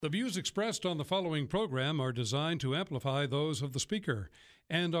The views expressed on the following program are designed to amplify those of the speaker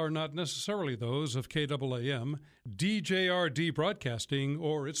and are not necessarily those of KAAM, DJRD Broadcasting,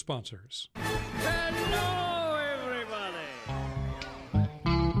 or its sponsors. Hello, everybody!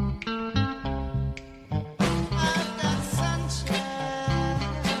 I've got sunshine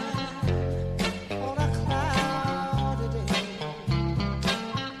on a cloudy day.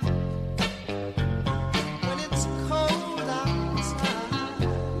 When it's cold outside,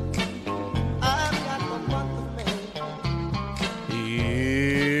 I've got the month of May.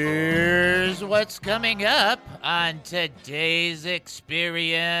 Here's what's coming up on today's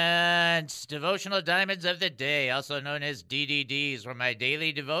experience. Devotional Diamonds of the Day, also known as DDDs, where my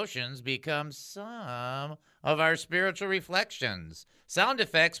daily devotions become some of our spiritual reflections. Sound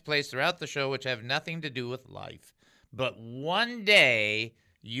effects placed throughout the show which have nothing to do with life. But one day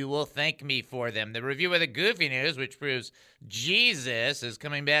you will thank me for them. The review of the Goofy News, which proves Jesus is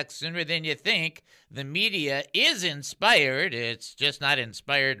coming back sooner than you think. The media is inspired. It's just not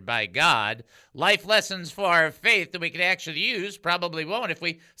inspired by God. Life lessons for our faith that we can actually use. Probably won't if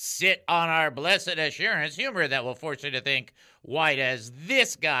we sit on our blessed assurance. Humor that will force you to think, why does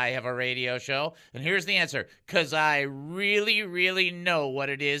this guy have a radio show? And here's the answer. Because I really, really know what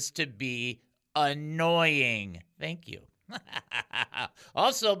it is to be annoying. Thank you.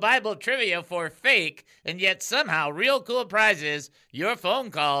 Also, Bible trivia for fake and yet somehow real cool prizes, your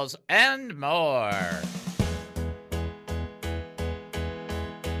phone calls, and more.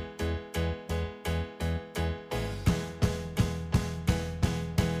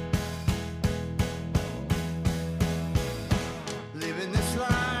 Living this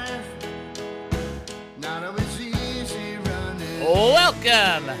life, not always easy running.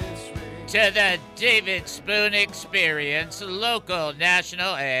 Welcome to the David Spoon Experience, local,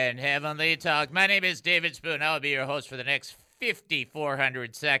 national, and heavenly talk. My name is David Spoon. I will be your host for the next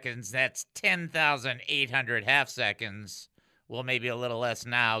 5,400 seconds. That's 10,800 half seconds. Well, maybe a little less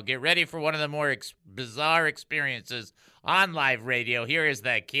now. Get ready for one of the more bizarre experiences on live radio. Here is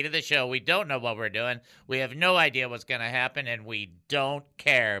the key to the show. We don't know what we're doing. We have no idea what's going to happen, and we don't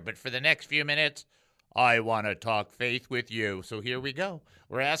care. But for the next few minutes, I want to talk faith with you. So here we go.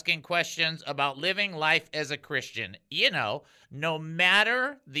 We're asking questions about living life as a Christian. You know, no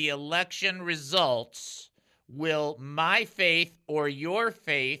matter the election results, will my faith or your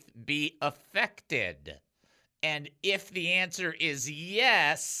faith be affected? And if the answer is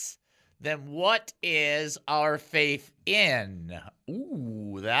yes, then what is our faith in?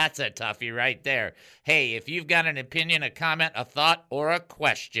 Ooh, that's a toughie right there. Hey, if you've got an opinion, a comment, a thought, or a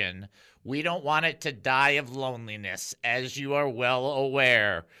question, we don't want it to die of loneliness, as you are well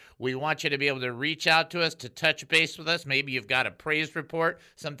aware. We want you to be able to reach out to us, to touch base with us. Maybe you've got a praise report,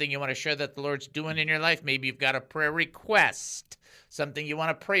 something you want to share that the Lord's doing in your life. Maybe you've got a prayer request, something you want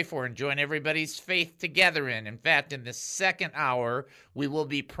to pray for and join everybody's faith together in. In fact, in the second hour, we will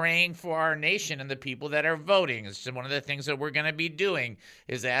be praying for our nation and the people that are voting. It's one of the things that we're going to be doing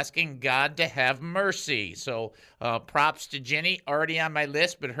is asking God to have mercy. So props to Jenny, already on my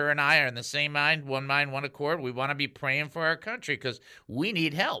list, but her and I are in the same mind, one accord. We want to be praying for our country because we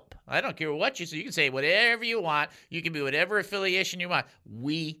need help. I don't care what you say. You can say whatever you want. You can be whatever affiliation you want.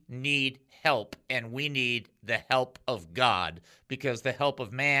 We need help, and we need the help of God because the help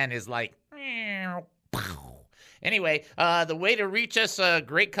of man is like, anyway, the way to reach us, a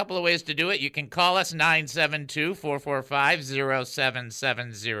great couple of ways to do it. You can call us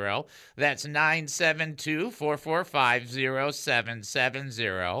 972-445-0770. That's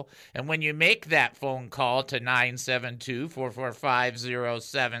 972-445-0770. And when you make that phone call to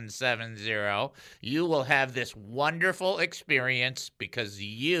 972-445-0770, you will have this wonderful experience because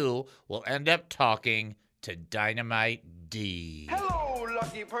you will end up talking to Dynamite D. Hello,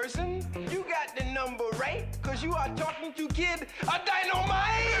 lucky person. You got the number right, because you are talking to Kid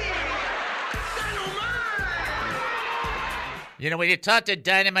Dynamite! Dynamite! You know, when you talk to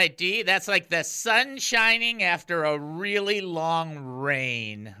Dynamite D, that's like the sun shining after a really long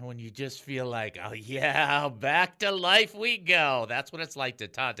rain. When you just feel like, oh yeah, back to life we go. That's what it's like to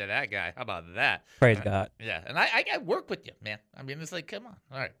talk to that guy. How about that? Praise God. Yeah, and I work with you, man. I mean, it's like, come on.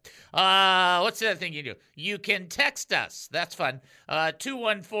 All right. What's the other thing you do? You can text us. That's fun.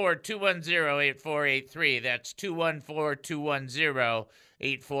 214-210-8483. That's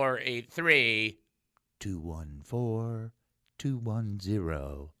 214-210-8483.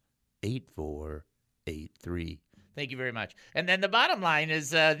 210-210-8483. Thank you very much. And then the bottom line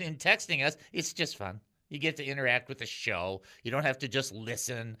is in texting us, it's just fun. You get to interact with the show. You don't have to just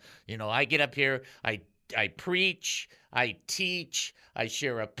listen. You know, I get up here, I preach, I teach, I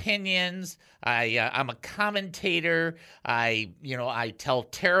share opinions, I'm a commentator, I tell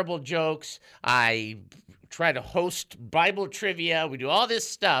terrible jokes, I try to host Bible trivia, we do all this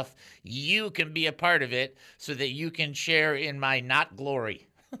stuff. You can be a part of it so that you can share in my not glory.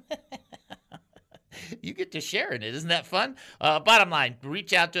 You get to share in it. Isn't that fun? Bottom line,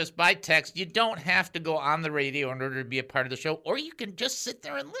 reach out to us by text. You don't have to go on the radio in order to be a part of the show, or you can just sit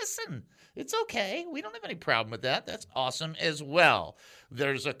there and listen. It's okay. We don't have any problem with that. That's awesome as well.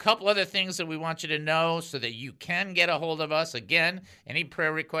 There's a couple other things that we want you to know so that you can get a hold of us. Again, any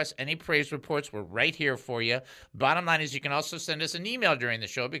prayer requests, any praise reports, we're right here for you. Bottom line is you can also send us an email during the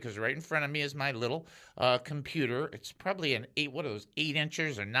show because right in front of me is my little computer. It's probably an 8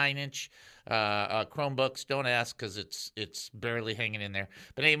 inches or 9-inch Chromebooks. Don't ask because it's barely hanging in there.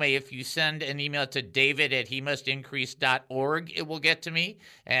 But anyway, if you send an email to david@hemustincrease.org, it will get to me.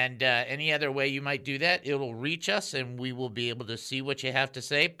 And any other way you might do that, it'll reach us and we will be able to see what you have to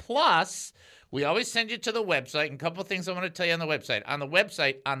say. Plus, we always send you to the website. And a couple of things I want to tell you on the website. On the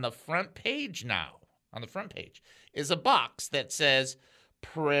website, on the front page now, on the front page, is a box that says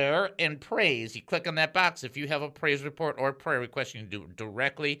prayer and praise. You click on that box. If you have a praise report or prayer request, you can do it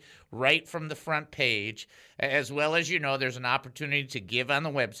directly right from the front page. As well as, there's an opportunity to give on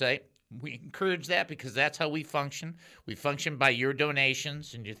the website. We encourage that because that's how we function. We function by your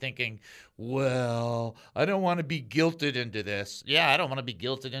donations. And you're thinking, well, I don't want to be guilted into this. Yeah, I don't want to be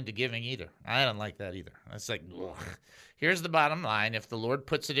guilted into giving either. I don't like that either. It's like, ugh. Here's the bottom line. If the Lord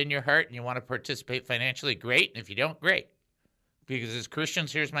puts it in your heart and you want to participate financially, great. And if you don't, great. Because as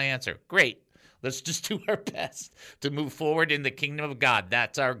Christians, here's my answer. Great. Let's just do our best to move forward in the kingdom of God.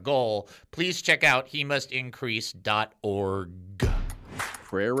 That's our goal. Please check out hemustincrease.org.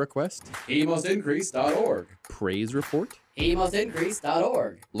 Prayer request? hemustincrease.org. Praise report?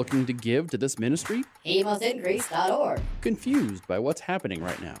 hemustincrease.org. Looking to give to this ministry? hemustincrease.org. Confused by what's happening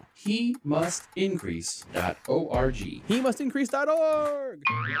right now? hemustincrease.org. hemustincrease.org.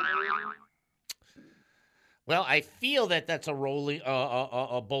 Well, I feel that's a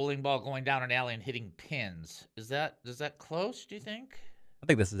bowling ball going down an alley and hitting pins. Is that close, do you think? I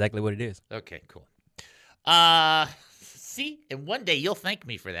think that's exactly what it is. Okay, cool. See, and one day you'll thank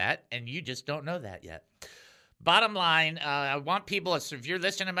me for that, and you just don't know that yet. Bottom line, I want people, if you're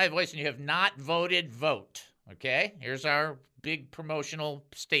listening to my voice and you have not voted, vote. Okay? Here's our big promotional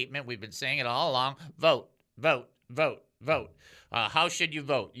statement. We've been saying it all along. Vote, vote, vote, vote. How should you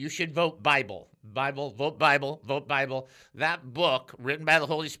vote? You should vote Bible. Bible, vote Bible, vote Bible. That book, written by the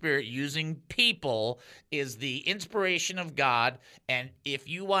Holy Spirit using people, is the inspiration of God. And if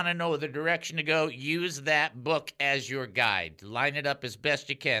you want to know the direction to go, use that book as your guide. Line it up as best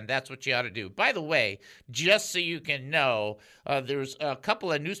you can. That's what you ought to do. By the way, just so you can know, there's a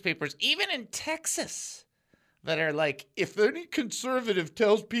couple of newspapers, even in Texas, that are like, if any conservative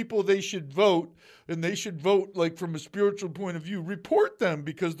tells people they should vote, and they should vote like from a spiritual point of view, report them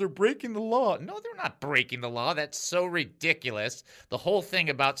because they're breaking the law. No, they're not breaking the law. That's so ridiculous. The whole thing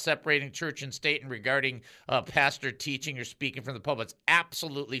about separating church and state and regarding pastor teaching or speaking from the pulpit is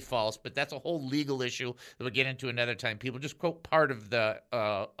absolutely false, but that's a whole legal issue that we'll get into another time. People just quote part of the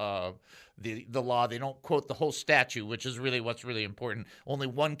law. They don't quote the whole statute, which is really what's really important. Only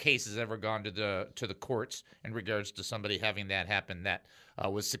one case has ever gone to the courts in regards to somebody having that happen that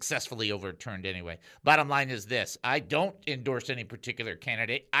was successfully overturned anyway. Bottom line is this. I don't endorse any particular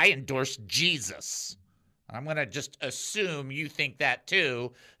candidate. I endorse Jesus. I'm going to just assume you think that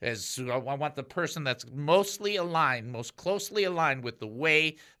too. I want the person that's most closely aligned with the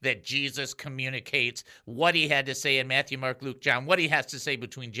way that Jesus communicates, what he had to say in Matthew, Mark, Luke, John, what he has to say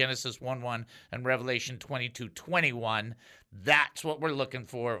between Genesis 1:1 and Revelation 22:21. That's what we're looking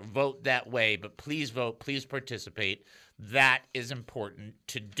for. Vote that way, but please vote, please participate. That is important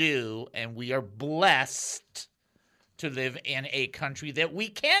to do, and we are blessed to live in a country that we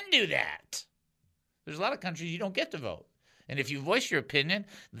can do that. There's a lot of countries you don't get to vote. And if you voice your opinion,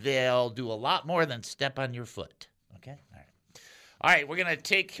 they'll do a lot more than step on your foot. Okay? All right, we're going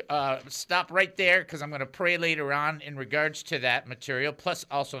to stop right there because I'm going to pray later on in regards to that material. Plus,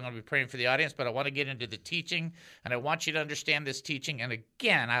 also, I'm going to be praying for the audience, but I want to get into the teaching, and I want you to understand this teaching. And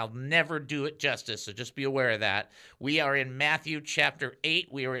again, I'll never do it justice, so just be aware of that. We are in Matthew chapter 8.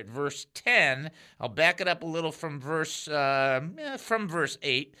 We are at verse 10. I'll back it up a little from verse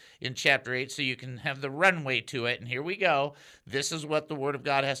 8 in chapter 8 so you can have the runway to it. And here we go. This is what the Word of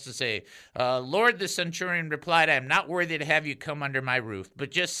God has to say. Lord, the centurion replied, I am not worthy to have you come under my roof,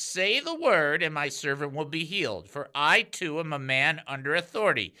 but just say the word and my servant will be healed. For I too am a man under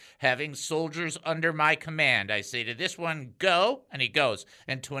authority, having soldiers under my command. I say to this one, go, and he goes,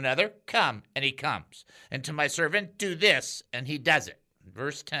 and to another, come, and he comes, and to my servant, do this, and he does it.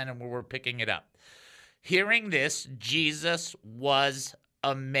 Verse 10, and we're picking it up. Hearing this, Jesus was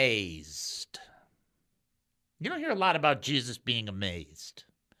amazed. You don't hear a lot about Jesus being amazed.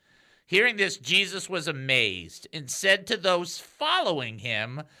 Hearing this, Jesus was amazed and said to those following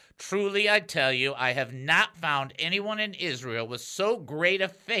him, truly I tell you, I have not found anyone in Israel with so great a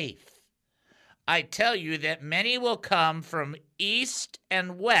faith. I tell you that many will come from east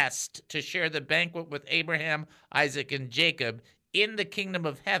and west to share the banquet with Abraham, Isaac, and Jacob in the kingdom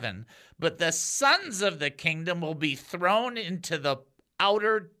of heaven, but the sons of the kingdom will be thrown into the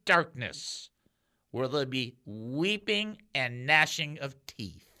outer darkness, where there'll be weeping and gnashing of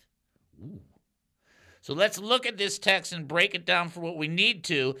teeth. Ooh. So let's look at this text and break it down for what we need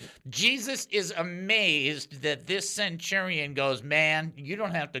to. Jesus is amazed that this centurion goes, man, you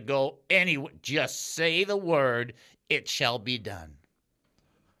don't have to go anywhere. Just say the word, it shall be done.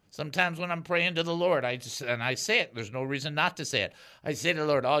 Sometimes when I'm praying to the Lord, I say it. There's no reason not to say it. I say to the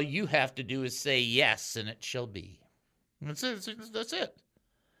Lord, all you have to do is say yes, and it shall be. That's it.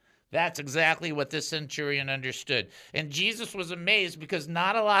 That's exactly what this centurion understood. And Jesus was amazed because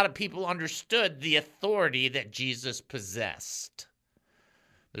not a lot of people understood the authority that Jesus possessed.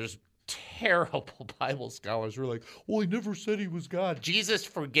 There's terrible Bible scholars who are like, well, he never said he was God. Jesus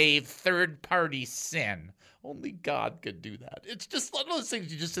forgave third-party sin. Only God could do that. It's just one of those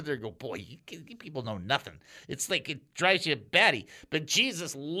things you just sit there and go, boy, you people know nothing. It's like it drives you batty. But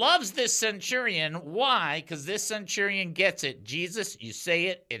Jesus loves this centurion. Why? Because this centurion gets it. Jesus, you say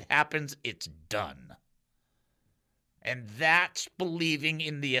it, it happens, it's done. And that's believing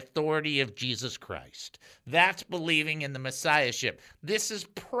in the authority of Jesus Christ. That's believing in the Messiahship. This is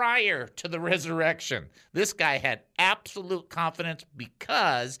prior to the resurrection. This guy had absolute confidence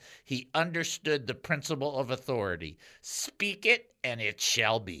because he understood the principle of authority. Speak it, and it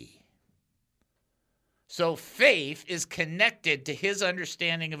shall be. So faith is connected to his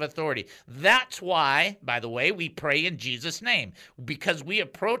understanding of authority. That's why, by the way, we pray in Jesus' name, because we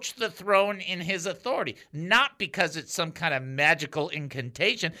approach the throne in his authority, not because it's some kind of magical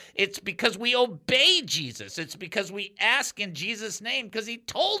incantation. It's because we obey Jesus. It's because we ask in Jesus' name because he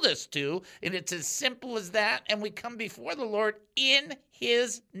told us to, and it's as simple as that, and we come before the Lord in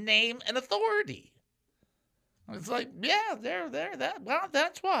his name and authority. It's like, yeah,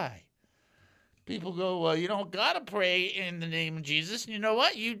 that's why. People go, well, you don't got to pray in the name of Jesus. And you know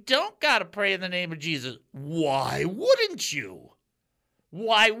what? You don't got to pray in the name of Jesus. Why wouldn't you?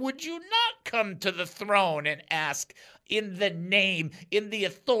 Why would you not come to the throne and ask in the name, in the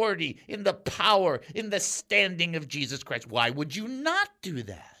authority, in the power, in the standing of Jesus Christ? Why would you not do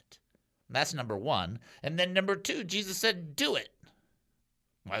that? That's number one. And then number two, Jesus said, do it.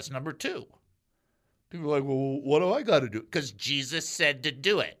 That's number two. People are like, well, what do I got to do? Because Jesus said to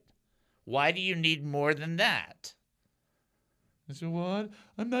do it. Why do you need more than that? I said, well,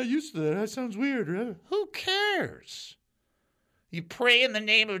 I'm not used to that. That sounds weird, right? Who cares? You pray in the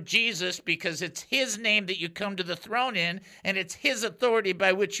name of Jesus because it's his name that you come to the throne in, and it's his authority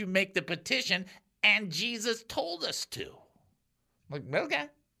by which you make the petition, and Jesus told us to. I'm like, okay.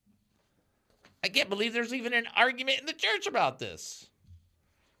 I can't believe there's even an argument in the church about this.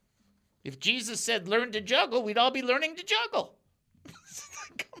 If Jesus said learn to juggle, we'd all be learning to juggle.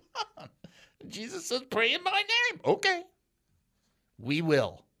 Come on. Jesus says, pray in my name. Okay. We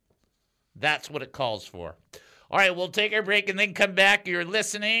will. That's what it calls for. All right, we'll take our break and then come back. You're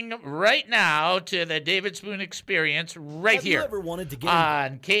listening right now to the David Spoon Experience right here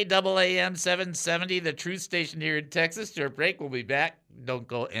on KAAM 770, the truth station here in Texas. To our break, we'll be back. Don't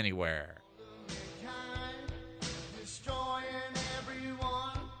go anywhere.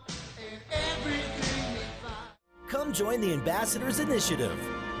 Come join the Ambassadors Initiative.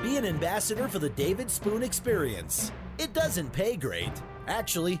 Be an ambassador for the David Spoon Experience. It doesn't pay great.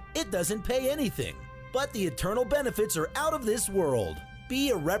 Actually, it doesn't pay anything. But the eternal benefits are out of this world. Be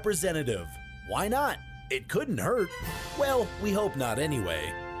a representative. Why not? It couldn't hurt. Well, we hope not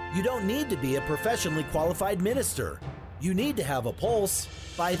anyway. You don't need to be a professionally qualified minister. You need to have a pulse.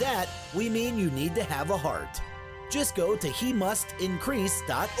 By that, we mean you need to have a heart. Just go to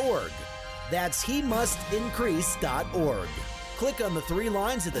hemustincrease.org. That's hemustincrease.org. Click on the 3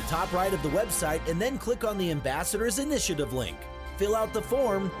 lines at the top right of the website and then click on the Ambassadors Initiative link. Fill out the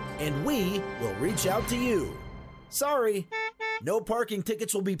form and we will reach out to you. Sorry, no parking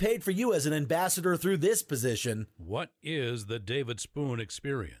tickets will be paid for you as an ambassador through this position. What is the David Spoon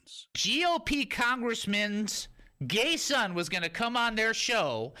Experience? GOP congressmen's gay son was going to come on their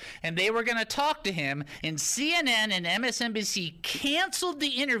show and they were going to talk to him, and CNN and MSNBC canceled the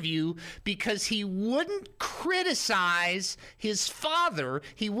interview because he wouldn't criticize his father.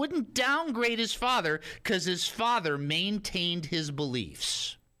 He wouldn't downgrade his father because his father maintained his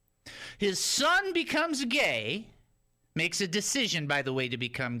beliefs. His son becomes gay, makes a decision, by the way, to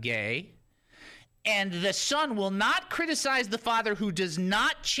become gay. And the son will not criticize the father, who does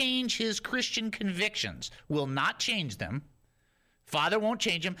not change his Christian convictions, will not change them. Father won't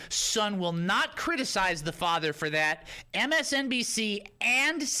change him. Son will not criticize the father for that. MSNBC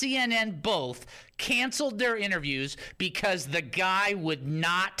and CNN both canceled their interviews because the guy would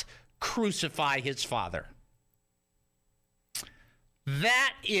not crucify his father.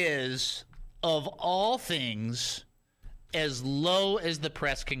 That is, of all things, as low as the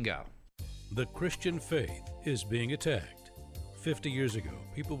press can go. The Christian faith is being attacked. 50 years ago,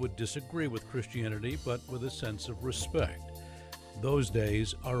 people would disagree with Christianity, but with a sense of respect. Those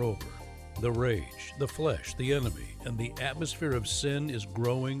days are over. The rage, the flesh, the enemy, and the atmosphere of sin is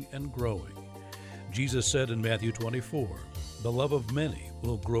growing and growing. Jesus said in Matthew 24, "The love of many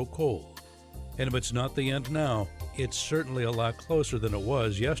will grow cold." And if it's not the end now, it's certainly a lot closer than it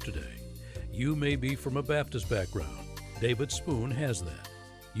was yesterday. You may be from a Baptist background. David Spoon has that.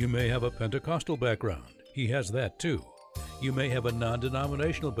 You may have a Pentecostal background. He has that too. You may have a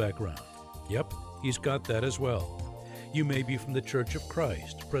non-denominational background. Yep, he's got that as well. You may be from the Church of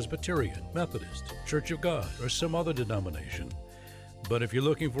Christ, Presbyterian, Methodist, Church of God, or some other denomination. But if you're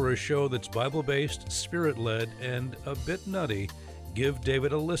looking for a show that's Bible-based, Spirit-led, and a bit nutty, give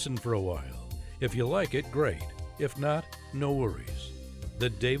David a listen for a while. If you like it, great. If not, no worries. The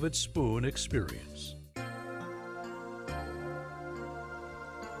David Spoon Experience.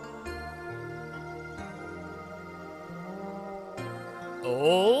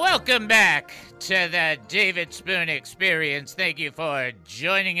 Welcome back to the David Spoon Experience. Thank you for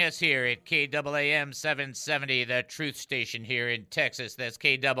joining us here at KAAM 770, the truth station here in Texas. That's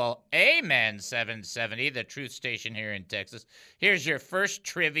KAAM 770, the truth station here in Texas. Here's your first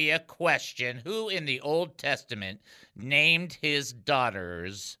trivia question. Who in the Old Testament named his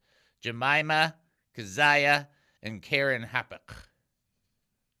daughters Jemima, Keziah, and Karen Happuch?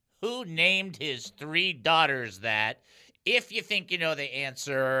 Who named his three daughters that? If you think you know the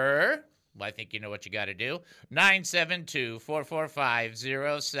answer, well, I think you know what you got to do.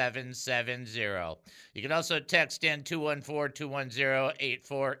 972-445-0770. You can also text in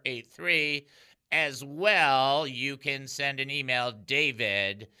 214-210-8483. As well, you can send an email,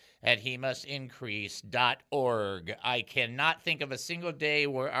 david@hemustincrease.org. I cannot think of a single day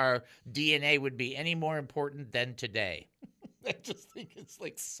where our DNA would be any more important than today. I just think it's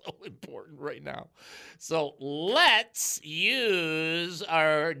like so important right now. So let's use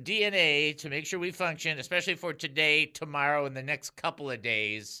our DNA to make sure we function, especially for today, tomorrow, and the next couple of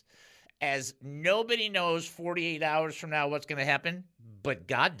days, as nobody knows 48 hours from now what's going to happen, but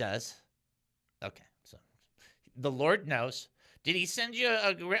God does. Okay, so the Lord knows. Did he send you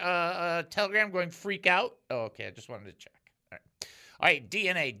a telegram going freak out? Oh, okay, I just wanted to check. All right,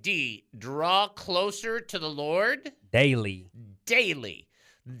 DNA, D, draw closer to the Lord. Daily.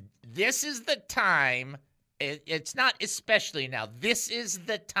 This is the time. It's not especially now. This is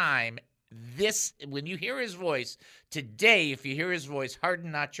the time. When you hear his voice, today, if you hear his voice,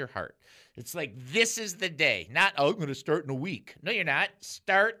 harden not your heart. It's like this is the day. Not, I'm going to start in a week. No, you're not.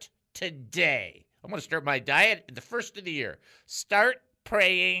 Start today. I'm going to start my diet the first of the year. Start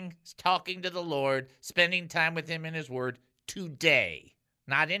praying, talking to the Lord, spending time with him in his word today.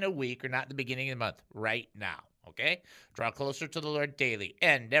 Not in a week or not in the beginning of the month. Right now. Okay? Draw closer to the Lord daily.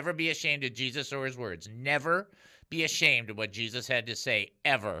 And never be ashamed of Jesus or his words. Never be ashamed of what Jesus had to say,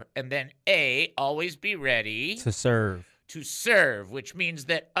 ever. And then A, always be ready. To serve. To serve, which means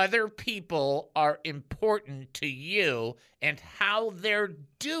that other people are important to you and how they're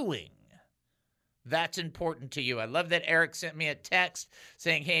doing. That's important to you. I love that Eric sent me a text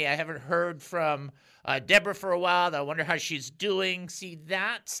saying, hey, I haven't heard from Deborah for a while. I wonder how she's doing. See,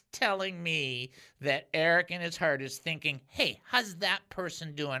 that's telling me that Eric in his heart is thinking, hey, how's that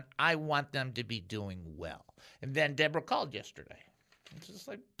person doing? I want them to be doing well. And then Deborah called yesterday. It's just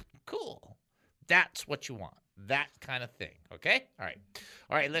like, cool. That's what you want. That kind of thing. Okay? All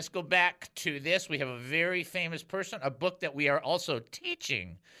right, let's go back to this. We have a very famous person, a book that we are also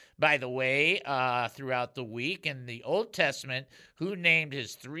teaching, by the way, throughout the week in the Old Testament, who named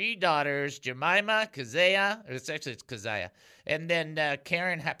his three daughters Jemima, Keziah, it's Keziah, and then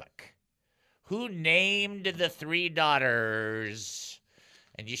Karen Happuch. Who named the three daughters?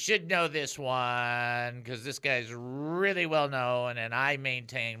 And you should know this one because this guy's really well known, and I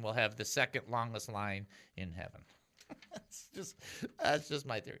maintain will have the second longest line in heaven. That's just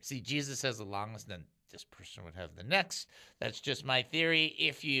my theory. See, Jesus has the longest, then this person would have the next. That's just my theory.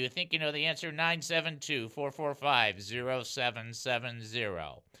 If you think you know the answer,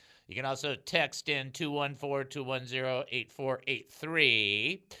 972-445-0770. You can also text in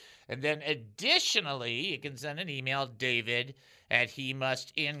 214-210-8483. And then additionally, you can send an email,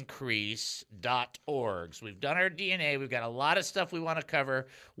 david@hemustincrease.org. So we've done our DNA. We've got a lot of stuff we want to cover.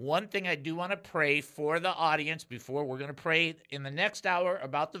 One thing I do want to pray for the audience before we're going to pray in the next hour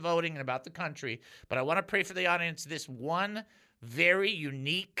about the voting and about the country. But I want to pray for the audience this one very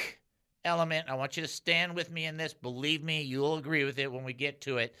unique element. I want you to stand with me in this. Believe me, you'll agree with it when we get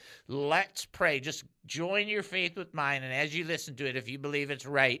to it. Let's pray. Just join your faith with mine, and as you listen to it, if you believe it's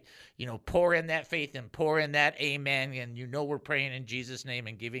right, pour in that faith and pour in that amen, and we're praying in Jesus' name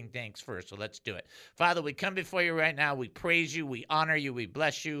and giving thanks first. So let's do it. Father, we come before you right now. We praise you. We honor you. We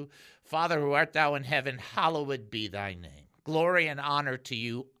bless you. Father, who art thou in heaven, hallowed be thy name. Glory and honor to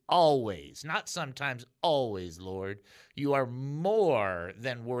you always, not sometimes, always, Lord. You are more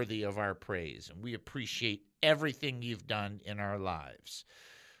than worthy of our praise, and we appreciate everything you've done in our lives.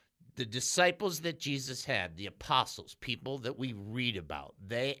 The disciples that Jesus had, the apostles, people that we read about,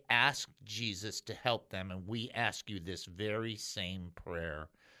 they asked Jesus to help them, and we ask you this very same prayer.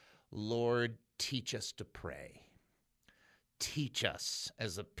 Lord, teach us to pray. Teach us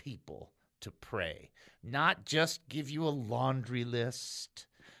as a people to pray, not just give you a laundry list,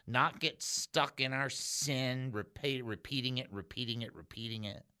 not get stuck in our sin, repeating it,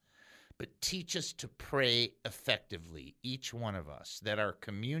 but teach us to pray effectively, each one of us, that our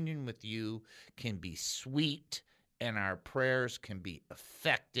communion with you can be sweet and our prayers can be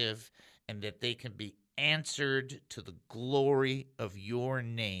effective and that they can be answered to the glory of your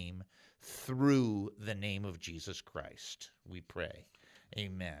name through the name of Jesus Christ. We pray.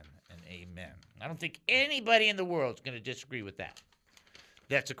 Amen and amen. I don't think anybody in the world is going to disagree with that.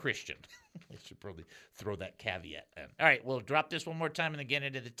 That's a Christian. I should probably throw that caveat in. All right, we'll drop this one more time and then get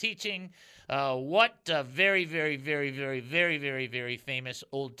into the teaching. What a very, very, very, very, very, very, very famous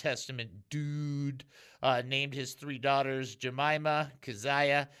Old Testament dude named his three daughters Jemima,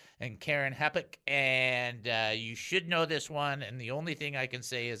 Keziah, and Karen Happuch. And you should know this one. And the only thing I can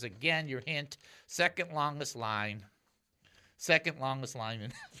say is, again, your hint, second longest line. Second longest line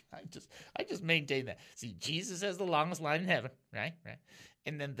in heaven. I just maintain that. See, Jesus has the longest line in heaven, right?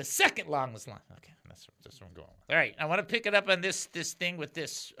 And then the second longest line. Okay, that's what I'm going with. All right, I want to pick it up on this thing with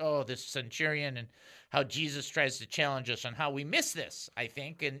this centurion and how Jesus tries to challenge us on how we miss this, I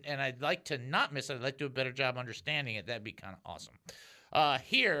think. And I'd like to not miss it. I'd like to do a better job understanding it. That'd be kind of awesome.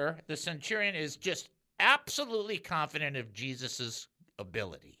 Here, the centurion is just absolutely confident of Jesus'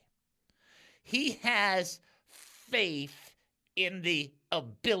 ability. He has faith in the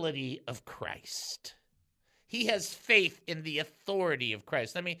ability of Christ. He has faith in the authority of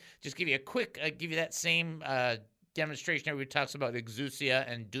Christ. Let me just give you a quick, give you that same demonstration where he talks about exousia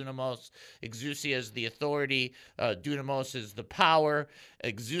and dunamos. Exousia is the authority. Dunamos is the power.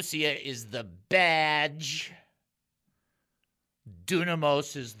 Exousia is the badge.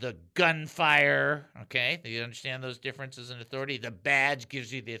 Dunamos is the gunfire, okay? Do you understand those differences in authority? The badge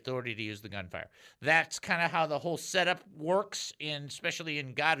gives you the authority to use the gunfire. That's kind of how the whole setup works, especially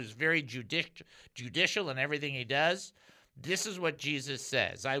in God, who's very judicial in everything he does. This is what Jesus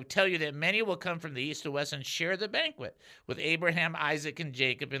says. I tell you that many will come from the east to west and share the banquet with Abraham, Isaac, and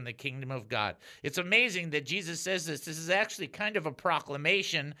Jacob in the kingdom of God. It's amazing that Jesus says this. This is actually kind of a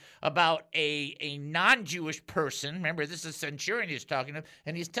proclamation about a non-Jewish person. Remember, this is a centurion he's talking to,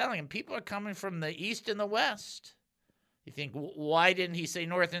 and he's telling him people are coming from the east and the west. You think, why didn't he say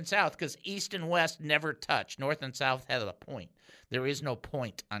north and south? Because east and west never touch. North and south had a point. There is no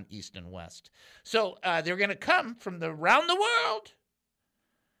point on east and west. So they're going to come from around the world,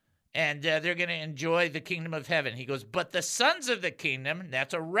 and they're going to enjoy the kingdom of heaven. He goes, but the sons of the kingdom,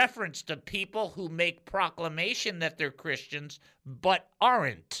 that's a reference to people who make proclamation that they're Christians, but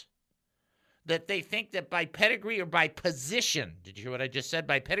aren't. That they think that by pedigree or by position, did you hear what I just said?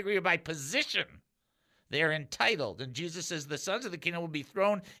 By pedigree or by position, they are entitled. And Jesus says the sons of the kingdom will be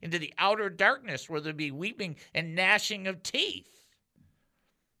thrown into the outer darkness where there'll be weeping and gnashing of teeth.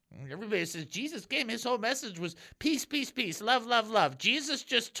 And everybody says Jesus came. His whole message was peace, peace, peace, love, love, love. Jesus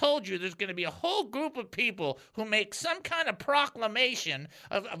just told you there's going to be a whole group of people who make some kind of proclamation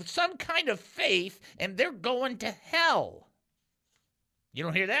of some kind of faith, and they're going to hell. You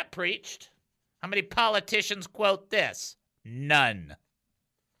don't hear that preached. How many politicians quote this? None.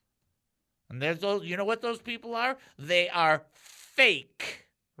 And there's those, you know what those people are? They are fake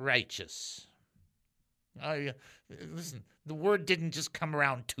righteous. Listen, the word didn't just come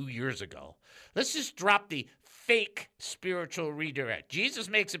around 2 years ago. Let's just drop the fake spiritual redirect. Jesus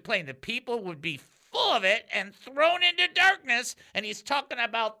makes it plain that people would be full of it and thrown into darkness, and he's talking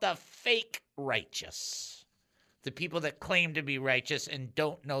about the fake righteous, the people that claim to be righteous and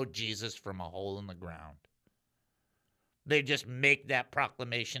don't know Jesus from a hole in the ground. They just make that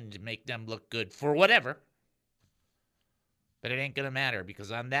proclamation to make them look good for whatever. But it ain't going to matter,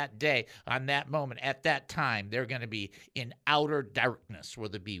 because on that day, on that moment, at that time, they're going to be in outer darkness where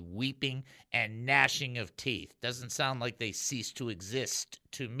there'll be weeping and gnashing of teeth. Doesn't sound like they cease to exist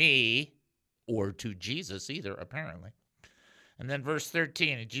to me or to Jesus either, apparently. And then verse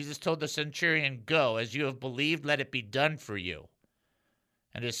 13, and Jesus told the centurion, "Go, as you have believed, let it be done for you."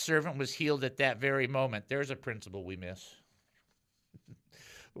 And his servant was healed at that very moment. There's a principle we miss.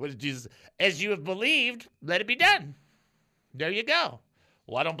 What did Jesus? As you have believed, let it be done. There you go.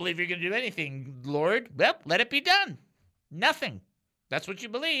 Well, I don't believe you're going to do anything, Lord. Well, let it be done. Nothing. That's what you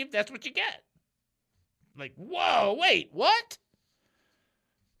believe. That's what you get. Like, whoa, wait, what?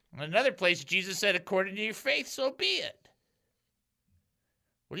 In another place, Jesus said, according to your faith, so be it.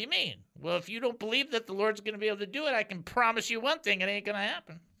 What do you mean? Well, if you don't believe that the Lord's going to be able to do it, I can promise you one thing, it ain't going to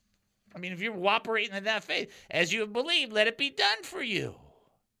happen. I mean, if you're operating in that faith, as you have believed, let it be done for you.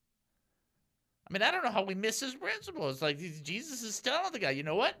 I mean, I don't know how we miss his principle. It's like Jesus is telling the guy, you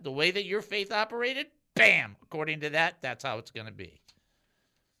know what? The way that your faith operated, bam, according to that, that's how it's going to be.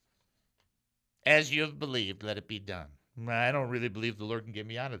 As you have believed, let it be done. I don't really believe the Lord can get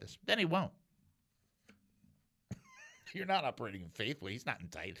me out of this. Then he won't. You're not operating in faith. Well, he's not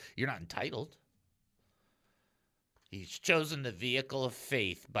entitled. You're not entitled. He's chosen the vehicle of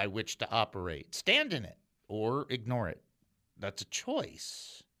faith by which to operate. Stand in it or ignore it. That's a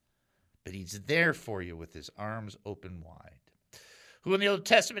choice. But he's there for you with his arms open wide. Who in the Old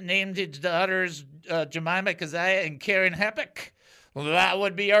Testament named his daughters Jemima, Keziah, and Karen Happuch? Well, that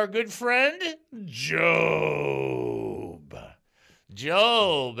would be our good friend Job.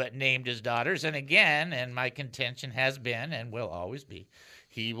 Job named his daughters, and again, and my contention has been and will always be,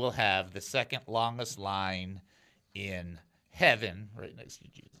 he will have the second longest line in heaven right next to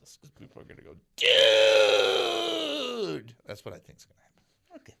Jesus, because people are going to go, dude! That's what I think is going to happen.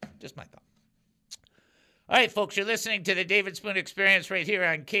 Okay, just my thought. All right, folks, you're listening to the David Spoon Experience right here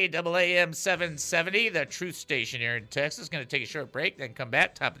on KAAM 770, the truth station here in Texas. Going to take a short break, then come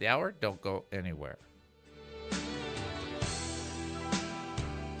back, top of the hour. Don't go anywhere.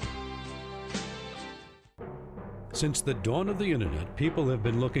 Since the dawn of the internet, people have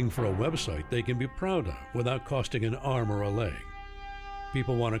been looking for a website they can be proud of without costing an arm or a leg.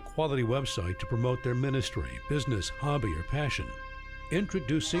 People want a quality website to promote their ministry, business, hobby, or passion.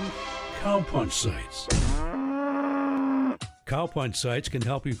 Introducing Cowpunch Sites. Cowpunch Sites can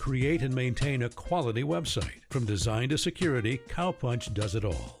help you create and maintain a quality website. From design to security, Cowpunch does it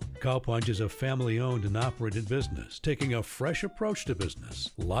all. Cowpunch is a family-owned and operated business, taking a fresh approach to business.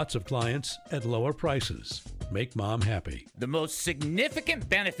 Lots of clients at lower prices. Make mom happy. The most significant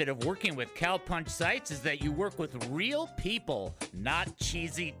benefit of working with Cowpunch Sites is that you work with real people, not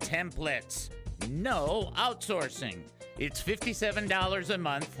cheesy templates. No outsourcing. It's $57 a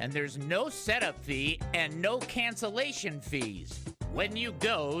month, and there's no setup fee and no cancellation fees when you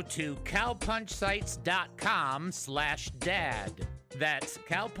go to cowpunchsites.com/dad. That's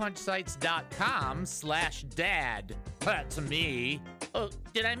cowpunchsites.com/dad. That's me. Oh,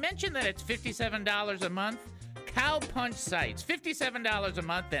 did I mention that it's $57 a month? Cowpunch Sites, $57 a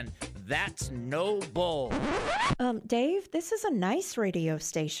month, and that's no bull. Dave, this is a nice radio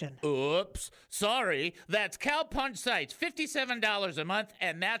station. Oops, sorry. That's Cowpunch Sites, $57 a month,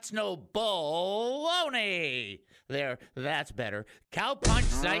 and that's no baloney. There, that's better.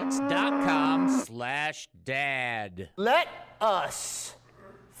 Cowpunchsites.com/dad. Let us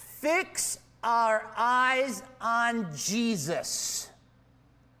fix our eyes on Jesus,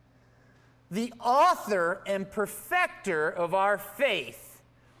 the author and perfecter of our faith,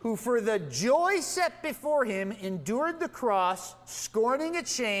 who for the joy set before him endured the cross, scorning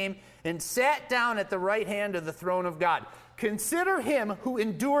its shame, and sat down at the right hand of the throne of God. Consider him who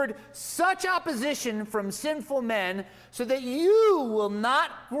endured such opposition from sinful men, so that you will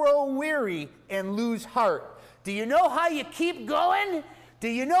not grow weary and lose heart. Do you know how you keep going? Do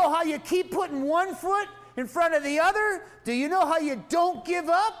you know how you keep putting one foot in front of the other? Do you know how you don't give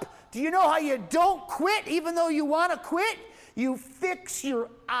up? Do you know how you don't quit even though you want to quit? You fix your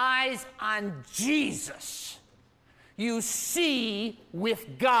eyes on Jesus. You see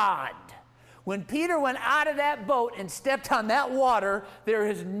with God. When Peter went out of that boat and stepped on that water, there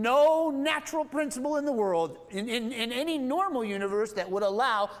is no natural principle in the world, in any normal universe, that would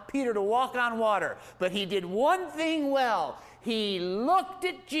allow Peter to walk on water. But he did one thing well. He looked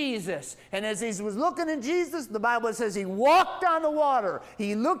at Jesus. And as he was looking at Jesus, the Bible says he walked on the water.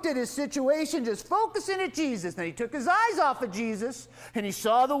 He looked at his situation, just focusing at Jesus. Then he took his eyes off of Jesus, and he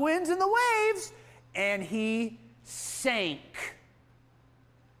saw the winds and the waves, and he sank.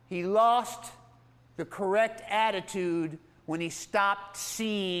 He lost the correct attitude when he stopped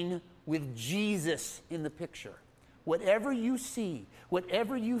seeing with Jesus in the picture. Whatever you see,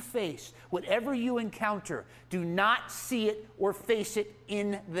 whatever you face, whatever you encounter, do not see it or face it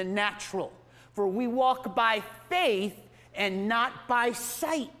in the natural. For we walk by faith and not by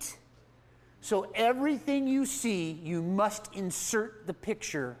sight. So everything you see, you must insert the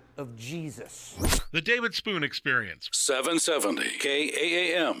picture of Jesus. The David Spoon Experience. 770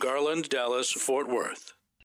 KAAM, Garland, Dallas, Fort Worth.